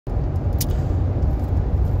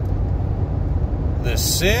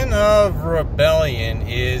sin of rebellion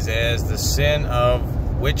is as the sin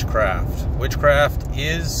of witchcraft. Witchcraft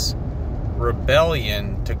is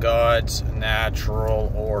rebellion to God's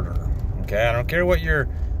natural order. Okay, I don't care what your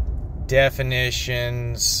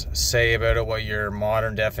definitions say about it, what your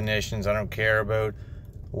modern definitions, I don't care about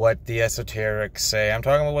what the esoterics say. I'm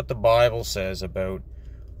talking about what the Bible says about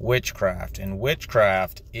witchcraft. And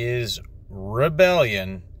witchcraft is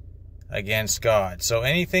rebellion against God. So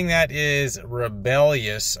anything that is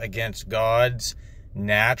rebellious against God's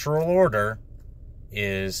natural order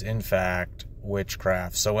is in fact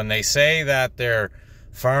witchcraft. So when they say that they're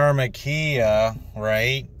pharmakia,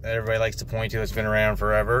 right, that everybody likes to point to, that's been around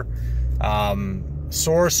forever,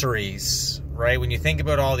 sorceries, right, when you think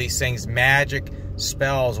about all these things, magic,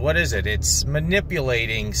 spells, what is it? It's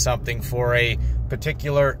manipulating something for a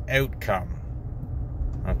particular outcome.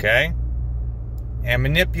 Okay? And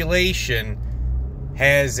manipulation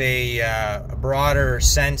has a broader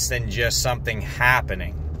sense than just something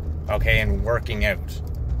happening, okay, and working out.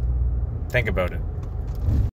 Think about it.